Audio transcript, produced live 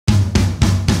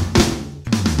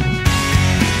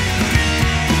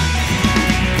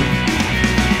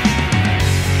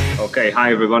Okay,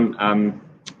 hi everyone.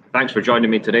 Thanks for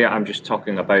joining me today. I'm just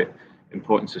talking about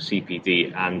importance of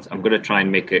CPD, and I'm going to try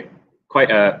and make it quite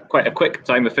a quick,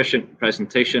 time-efficient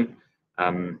presentation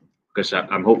because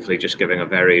I'm hopefully just giving a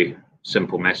very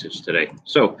simple message today.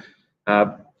 So,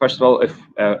 first of all,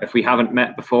 if we haven't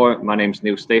met before, my name's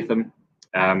Niall Statham.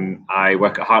 I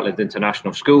work at Heartland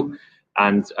International School,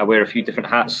 and I wear a few different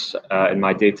hats in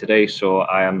my day today. So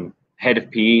I am head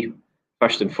of PE.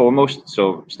 First and foremost,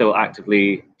 so still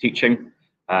actively teaching.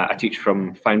 I teach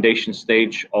from foundation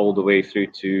stage all the way through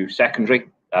to secondary,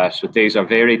 so days are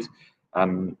varied.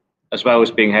 As well as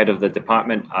being head of the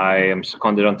department, I am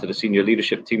seconded onto the senior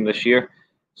leadership team this year.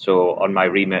 So on my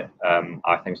remit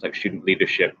are things like student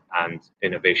leadership and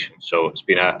innovation. So it's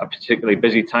been a particularly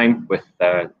busy time with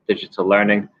digital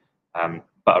learning,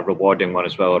 but a rewarding one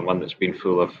as well, and one that's been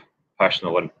full of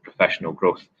personal and professional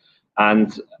growth.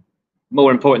 And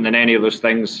more important than any of those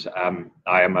things,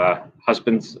 I am a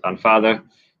husband and father.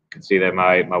 You can see there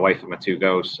my wife and my two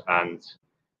girls. And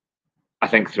I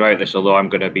think throughout this, although I'm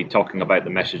going to be talking about the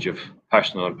message of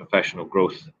personal and professional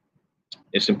growth,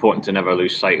 it's important to never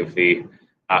lose sight of the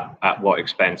at what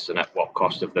expense and at what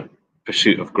cost of the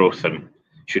pursuit of growth, and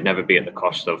should never be at the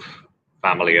cost of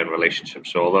family and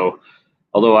relationships. So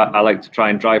although I like to try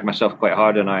and drive myself quite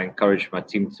hard, and I encourage my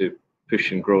team to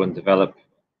push and grow and develop,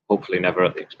 hopefully never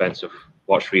at the expense of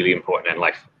what's really important in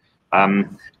life.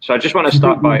 So I just want to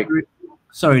start by...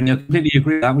 Sorry, Neil, completely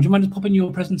agree with that. Would you mind just popping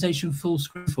your presentation full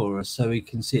screen for us so we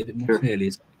can see it a bit more clearly?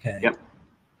 Is that okay? Yep.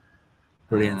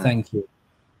 Brilliant, thank you.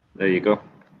 There you go.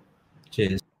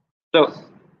 Cheers. So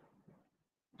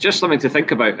just something to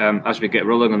think about as we get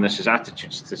rolling on this is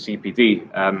attitudes to CPD.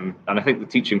 And I think the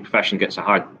teaching profession gets a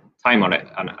hard time on it.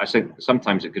 And I think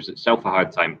sometimes it gives itself a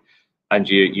hard time. And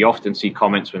you often see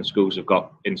comments when schools have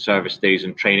got in-service days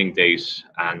and training days,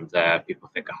 and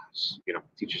people think,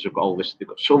 teachers have got all this, they've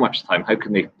got so much time. How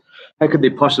can they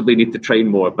possibly need to train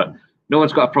more? But no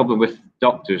one's got a problem with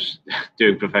doctors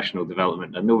doing professional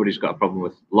development, and nobody's got a problem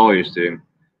with lawyers doing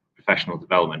professional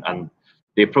development. And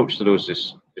the approach to those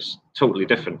is totally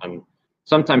different. And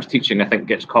sometimes teaching, I think,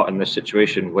 gets caught in this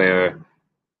situation where,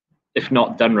 if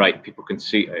not done right, people can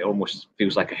see it almost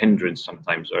feels like a hindrance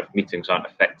sometimes, or if meetings aren't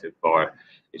effective or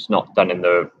it's not done in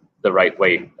the right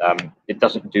way, it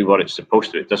doesn't do what it's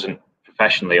supposed to. It doesn't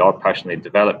professionally or personally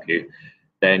develop you.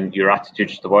 Then your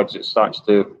attitudes towards it starts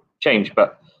to change.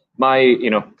 But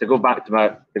to go back to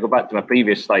my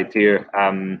previous slide here,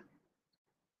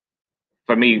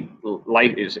 for me,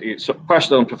 life is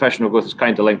personal and professional growth is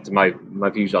kind of linked to my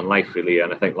views on life, really.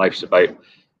 And I think life's about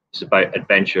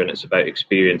adventure, and it's about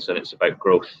experience, and it's about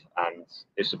growth, and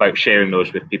it's about sharing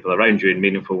those with people around you in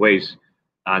meaningful ways.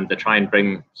 And to try and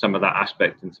bring some of that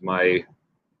aspect into my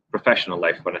professional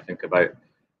life when I think about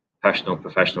personal and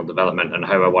professional development and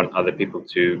how I want other people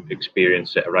to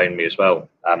experience it around me as well.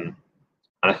 And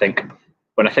I think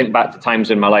when I think back to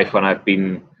times in my life when I've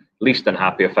been least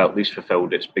unhappy, I felt least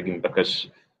fulfilled, it's been because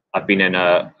I've been in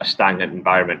a stagnant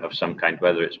environment of some kind,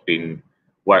 whether it's been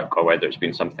work or whether it's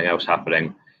been something else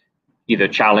happening. Either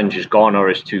challenge is gone or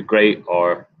is too great,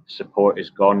 or support is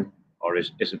gone or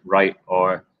isn't right,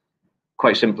 or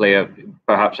quite simply,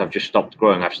 perhaps I've just stopped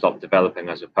growing, I've stopped developing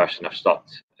as a person, I've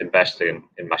stopped investing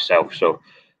in myself. So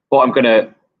what I'm going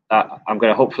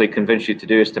to hopefully convince you to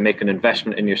do is to make an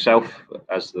investment in yourself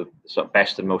as the sort of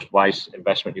best and most wise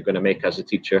investment you're going to make as a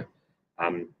teacher.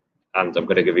 And I'm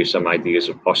going to give you some ideas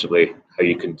of possibly how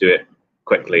you can do it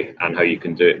quickly and how you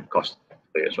can do it cost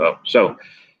effectively as well. So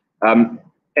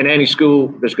in any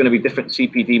school, there's going to be different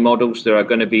CPD models. There are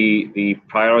going to be the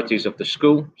priorities of the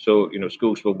school. So,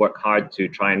 schools will work hard to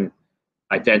try and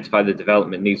identify the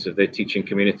development needs of their teaching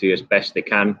community as best they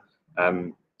can.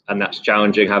 And that's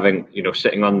challenging, having,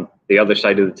 sitting on the other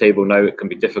side of the table now. It can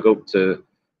be difficult to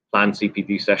plan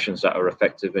CPD sessions that are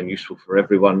effective and useful for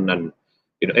everyone. And,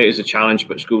 it is a challenge,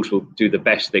 but schools will do the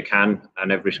best they can.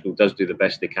 And every school does do the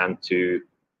best they can to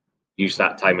use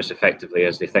that time as effectively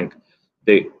as they think.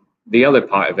 The other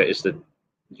part of it is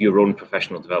your own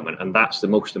professional development, and that's the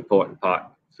most important part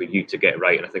for you to get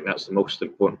right. And I think that's the most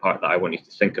important part that I want you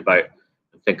to think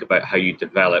about how you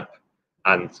develop.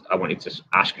 And I want you to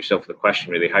ask yourself the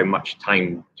question, really, how much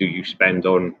time do you spend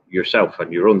on yourself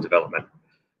and your own development?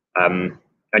 And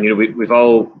we've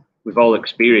all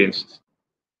experienced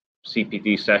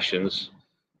CPD sessions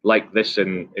like this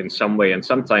in some way, and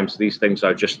sometimes these things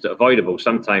are just avoidable.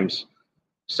 Sometimes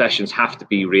sessions have to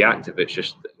be reactive.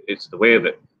 It's the way of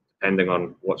it, depending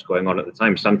on what's going on at the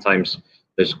time. Sometimes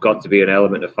there's got to be an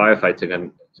element of firefighting,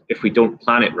 and if we don't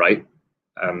plan it right,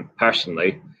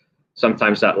 personally,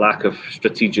 sometimes that lack of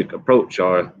strategic approach,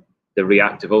 or the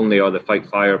reactive only or the fight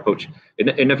fire approach,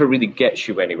 it never really gets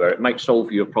you anywhere. It might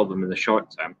solve you a problem in the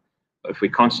short term, but if we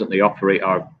constantly operate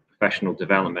our professional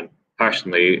development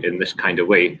personally in this kind of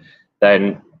way,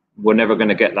 then we're never going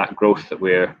to get that growth that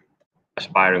we're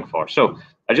aspiring for. So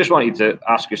I just want you to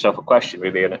ask yourself a question,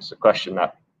 really, and it's a question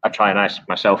that I try and ask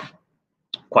myself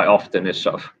quite often, is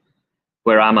sort of,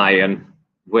 where am I, and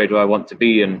where do I want to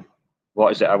be, and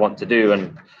what is it I want to do?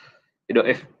 And you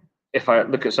know, if I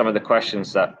look at some of the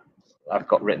questions that I've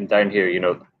got written down here, you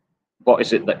know, what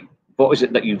is it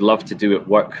that you'd love to do at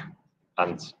work,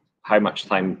 and how much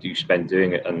time do you spend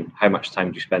doing it, and how much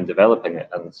time do you spend developing it,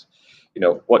 and you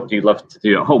know, what do you love to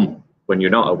do at home when you're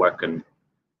not at work, and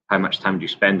how much time do you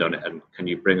spend on it, and can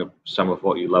you bring up some of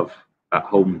what you love at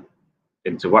home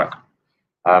into work?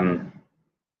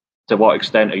 To what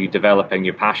extent are you developing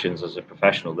your passions as a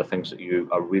professional, the things that you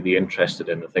are really interested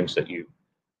in, the things that you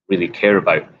really care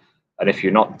about? And if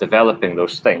you're not developing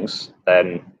those things,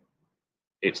 then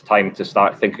it's time to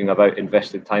start thinking about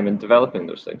investing time in developing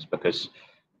those things, because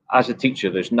as a teacher,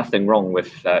 there's nothing wrong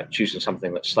with choosing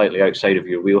something that's slightly outside of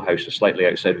your wheelhouse or slightly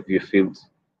outside of your field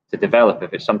to develop.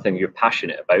 If it's something you're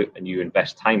passionate about and you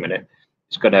invest time in it,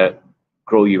 it's going to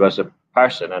grow you as a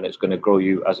person, and it's going to grow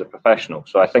you as a professional.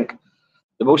 So I think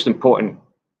the most important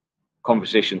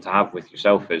conversation to have with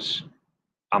yourself is,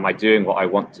 am I doing what I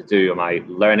want to do? Am I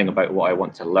learning about what I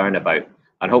want to learn about?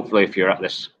 And hopefully, if you're at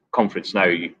this conference now,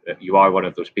 you are one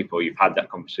of those people, you've had that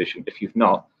conversation. If you've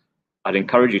not, I'd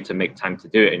encourage you to make time to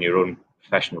do it in your own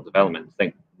professional development.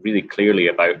 Think really clearly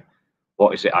about,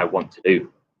 what is it I want to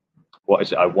do? What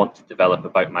is it I want to develop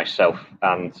about myself?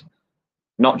 And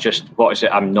not just what is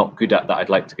it I'm not good at that I'd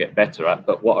like to get better at,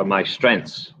 but what are my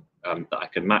strengths that I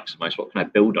can maximize? What can I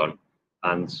build on?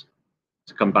 And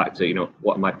to come back to, you know,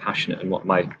 what am I passionate and what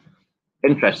am I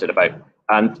interested about?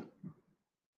 And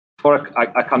before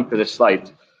I come to this slide,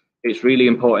 it's really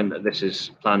important that this is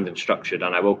planned and structured,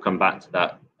 and I will come back to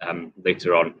that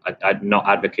later on. I'm not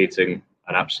advocating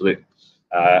an absolute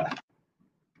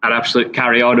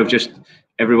carry on of just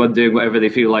everyone doing whatever they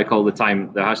feel like all the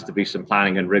time. There has to be some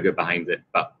planning and rigor behind it,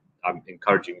 but I'm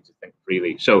encouraging you to think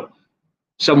freely. So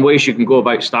some ways you can go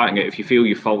about starting it if you feel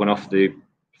you've fallen off the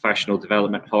professional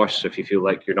development horse, if you feel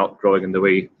like you're not growing in the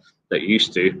way that you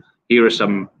used to. Here are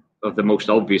some of the most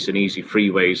obvious and easy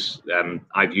free ways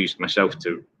I've used myself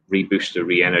to reboost or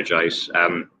re-energize.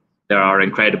 There are an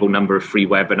incredible number of free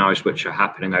webinars which are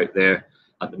happening out there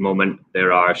at the moment.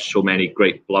 There are so many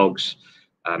great blogs.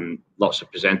 Lots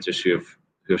of presenters who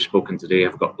have spoken today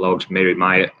have got blogs. Mary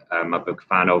Myatt, I'm a big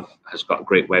fan of, has got a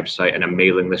great website and a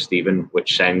mailing list even,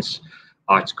 which sends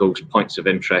articles, points of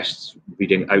interest,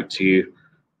 reading out to you.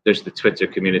 There's the Twitter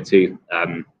community.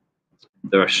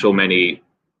 There are so many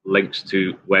links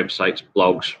to websites,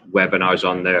 blogs, webinars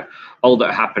on there, all that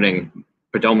are happening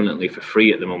predominantly for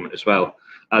free at the moment as well.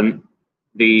 And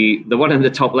the one in the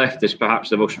top left is perhaps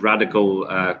the most radical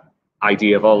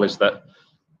idea of all, is that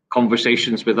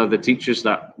conversations with other teachers,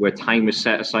 that where time is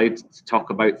set aside to talk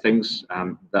about things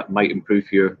that might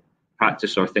improve your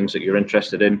practice or things that you're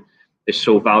interested in, is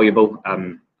so valuable.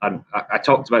 And I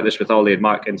talked about this with Ollie and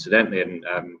Mark incidentally, and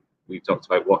we talked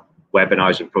about what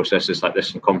webinars and processes like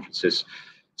this and conferences.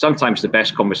 Sometimes the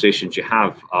best conversations you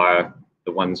have are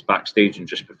the ones backstage and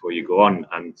just before you go on,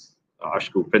 and our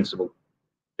school principal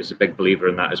is a big believer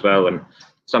in that as well. And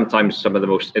sometimes some of the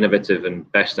most innovative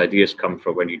and best ideas come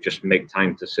from when you just make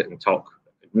time to sit and talk,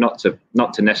 not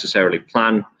to necessarily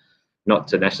plan, not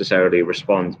to necessarily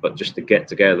respond, but just to get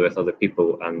together with other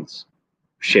people and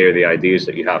share the ideas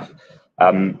that you have.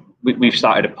 We've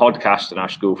started a podcast in our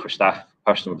school for staff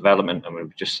personal development, and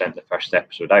we've just sent the first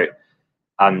episode out.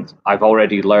 And I've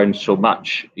already learned so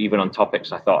much, even on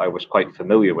topics I thought I was quite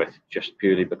familiar with, just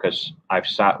purely because I've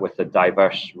sat with a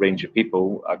diverse range of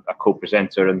people, a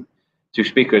co-presenter and two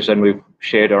speakers, and we've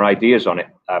shared our ideas on it.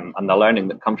 And the learning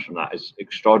that comes from that is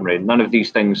extraordinary. None of these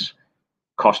things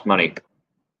cost money.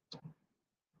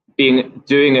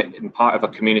 Doing it in part of a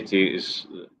community is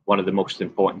one of the most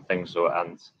important things, though.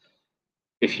 And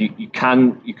if you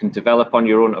can develop on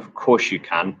your own, of course you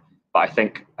can. But I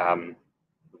think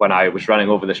when I was running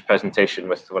over this presentation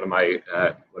with one of my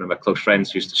close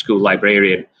friends who's the school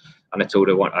librarian, and I told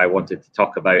her what I wanted to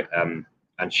talk about,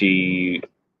 and she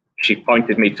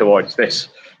pointed me towards this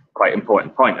quite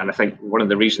important point. And I think one of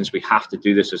the reasons we have to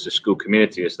do this as a school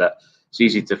community is that it's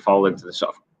easy to fall into the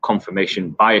sort of confirmation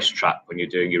bias trap when you're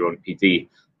doing your own PD.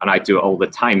 And I do it all the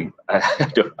time.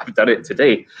 I've done it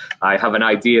today. I have an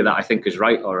idea that I think is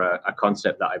right, or a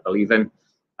concept that I believe in,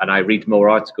 and I read more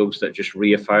articles that just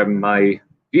reaffirm my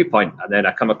viewpoint. And then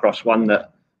I come across one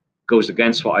that goes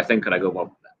against what I think, and I go,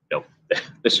 well, no,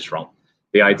 this is wrong.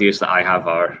 the ideas that I have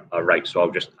are right,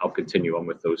 so I'll continue on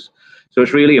with those. So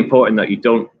it's really important that you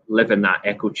don't live in that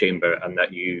echo chamber, and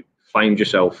that you find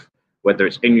yourself, whether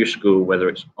it's in your school, whether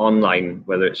it's online,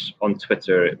 whether it's on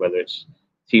Twitter, whether it's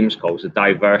Teams calls, a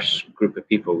diverse group of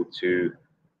people to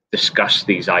discuss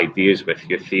these ideas with,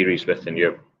 your theories with, and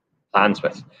your plans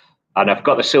with. And I've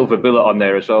got the silver bullet on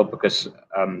there as well, because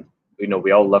you know,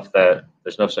 we all love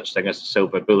there's no such thing as a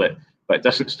silver bullet, but it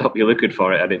doesn't stop you looking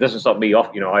for it, and it doesn't stop me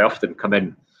off. You know, I often come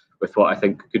in with what I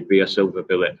think could be a silver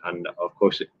bullet, and of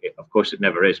course it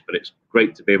never is. But it's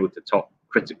great to be able to talk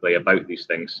critically about these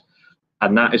things,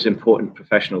 and that is important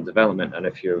professional development. And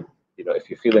if you're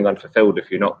feeling unfulfilled,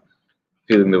 if you're not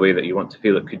feeling the way that you want to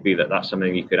feel, it could be that that's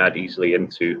something you can add easily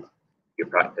into your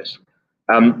practice.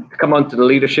 Come on to the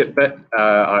leadership bit.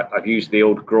 I've used the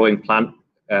old growing plant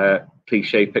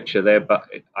cliche picture there, but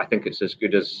I think it's as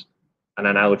good as an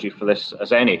analogy for this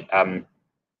as any.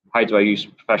 How do I use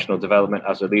professional development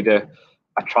as a leader?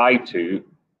 I try to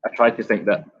think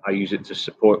that I use it to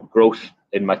support growth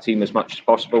in my team as much as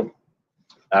possible.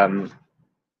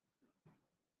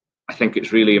 I think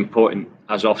it's really important,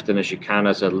 as often as you can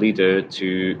as a leader,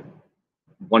 to,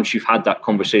 once you've had that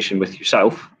conversation with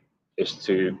yourself, is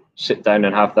to sit down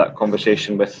and have that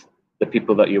conversation with the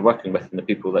people that you're working with and the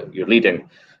people that you're leading,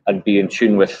 and be in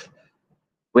tune with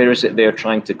where is it they're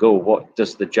trying to go, what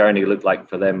does the journey look like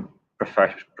for them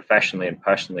professionally and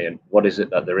personally, and what is it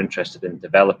that they're interested in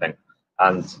developing,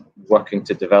 and working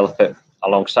to develop it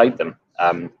alongside them.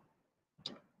 And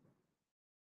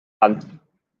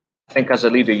I think as a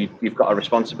leader, you've got a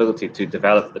responsibility to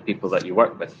develop the people that you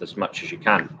work with as much as you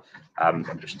can. I'm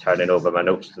just turning over my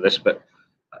notes to this, but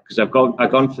because I've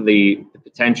gone for the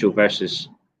potential versus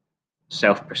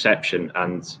self-perception,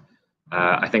 and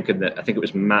I think it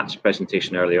was Matt's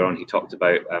presentation earlier on. He talked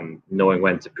about knowing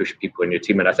when to push people in your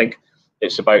team, and I think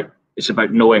it's about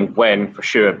knowing when, for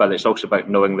sure, but it's also about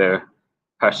knowing their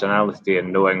personality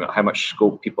and knowing how much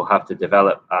scope people have to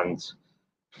develop, and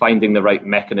finding the right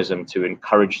mechanism to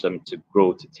encourage them to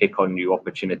grow, to take on new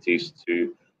opportunities,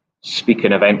 to speak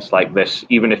in events like this,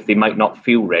 even if they might not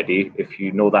feel ready. If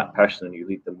you know that person and you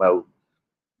lead them well,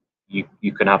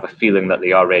 you can have a feeling that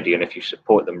they are ready, and if you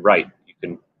support them right, you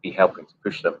can be helping to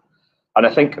push them. And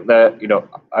I think that, you know,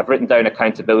 I've written down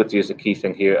accountability as a key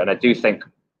thing here, and I do think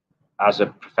as a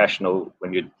professional,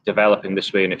 when you're developing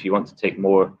this way, and if you want to take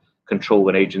more control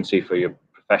and agency for your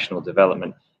professional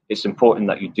development, it's important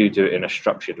that you do it in a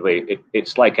structured way.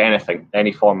 It's like anything,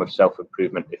 any form of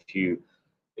self-improvement. If you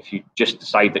just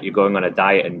decide that you're going on a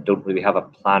diet and don't really have a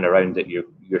plan around it,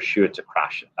 you're sure to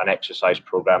crash. An exercise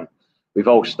program, we've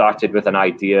all started with an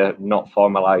idea, not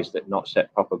formalized it, not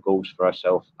set proper goals for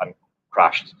ourselves, and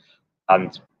crashed.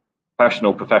 And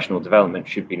professional development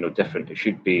should be no different. It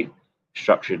should be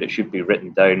structured. It should be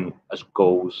written down as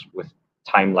goals with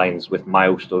timelines, with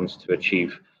milestones to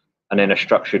achieve, and in a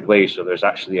structured way, so there's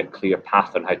actually a clear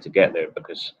path on how to get there.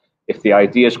 Because if the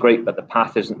idea is great but the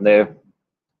path isn't there,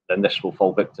 then this will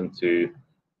fall victim to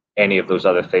any of those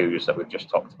other failures that we've just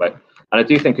talked about. And I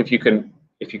do think if you can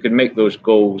make those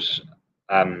goals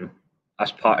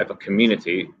as part of a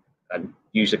community and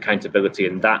use accountability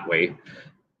in that way,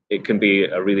 it can be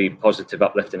a really positive,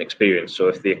 uplifting experience. So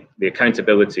if the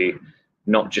accountability,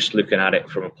 not just looking at it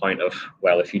from a point of,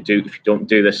 well, if you don't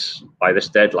do this by this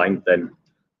deadline, then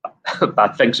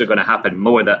bad things are going to happen.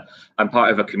 More that I'm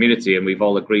part of a community and we've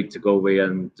all agreed to go away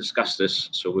and discuss this,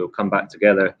 so we'll come back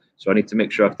together. So I need to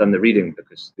make sure I've done the reading,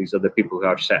 because these are the people who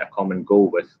I've set a common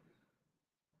goal with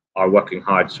are working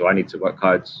hard. So I need to work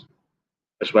hard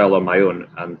as well on my own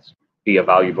and be a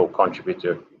valuable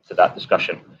contributor to that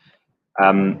discussion.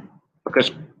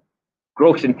 Because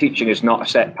growth in teaching is not a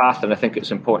set path, and I think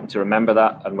it's important to remember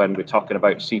that. And when we're talking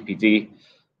about CPD,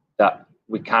 that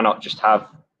we cannot just have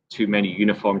too many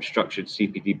uniform structured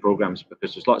CPD programs,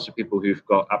 because there's lots of people who've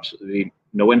got absolutely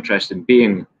no interest in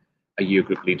being a year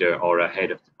group leader or a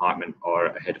head of department or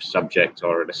a head of subject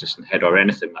or an assistant head or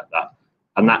anything like that.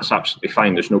 And that's absolutely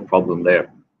fine. There's no problem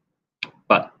there.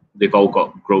 But they've all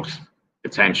got growth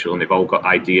potential and they've all got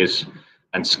ideas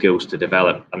and skills to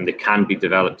develop, and they can be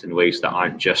developed in ways that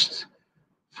aren't just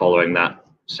following that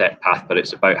set path, but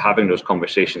it's about having those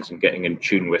conversations and getting in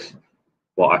tune with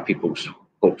what are people's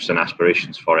hopes and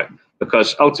aspirations for it.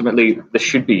 Because ultimately, this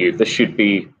should be you. There should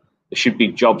be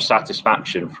job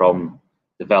satisfaction from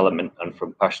development and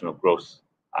from personal growth.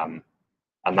 And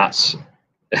that's,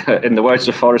 in the words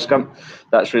of Forrest Gump,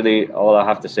 that's really all I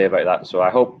have to say about that. So I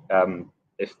hope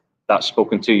if that's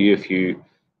spoken to you, if you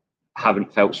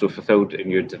haven't felt so fulfilled in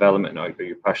your development or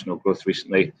your personal growth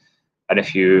recently, and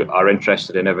if you are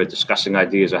interested in ever discussing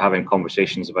ideas or having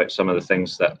conversations about some of the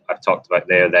things that I've talked about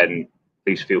there, then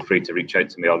please feel free to reach out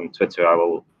to me on Twitter.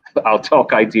 I'll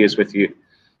talk ideas with you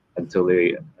until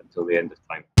the end of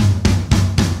time.